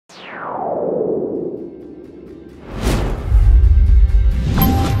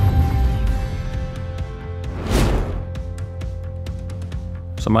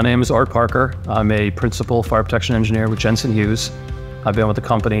So my name is Art Parker. I'm a principal fire protection engineer with Jensen Hughes. I've been with the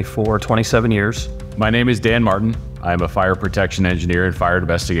company for 27 years. My name is Dan Martin. I'm a fire protection engineer and fire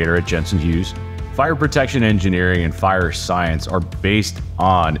investigator at Jensen Hughes. Fire protection engineering and fire science are based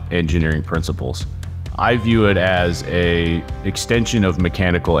on engineering principles. I view it as an extension of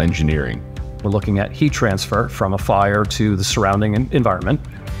mechanical engineering. We're looking at heat transfer from a fire to the surrounding environment.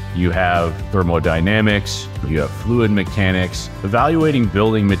 You have thermodynamics, you have fluid mechanics. Evaluating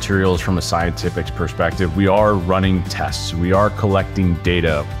building materials from a scientific perspective, we are running tests, we are collecting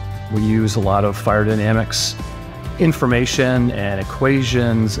data. We use a lot of fire dynamics information and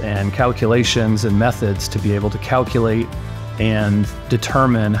equations and calculations and methods to be able to calculate and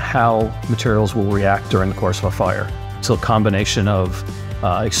determine how materials will react during the course of a fire. So a combination of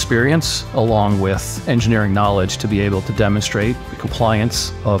experience along with engineering knowledge to be able to demonstrate the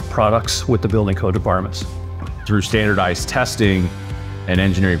compliance of products with the building code requirements. Through standardized testing and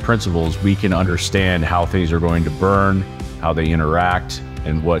engineering principles, we can understand how things are going to burn, how they interact,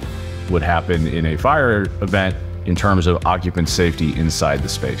 and what would happen in a fire event in terms of occupant safety inside the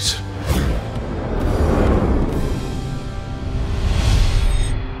space.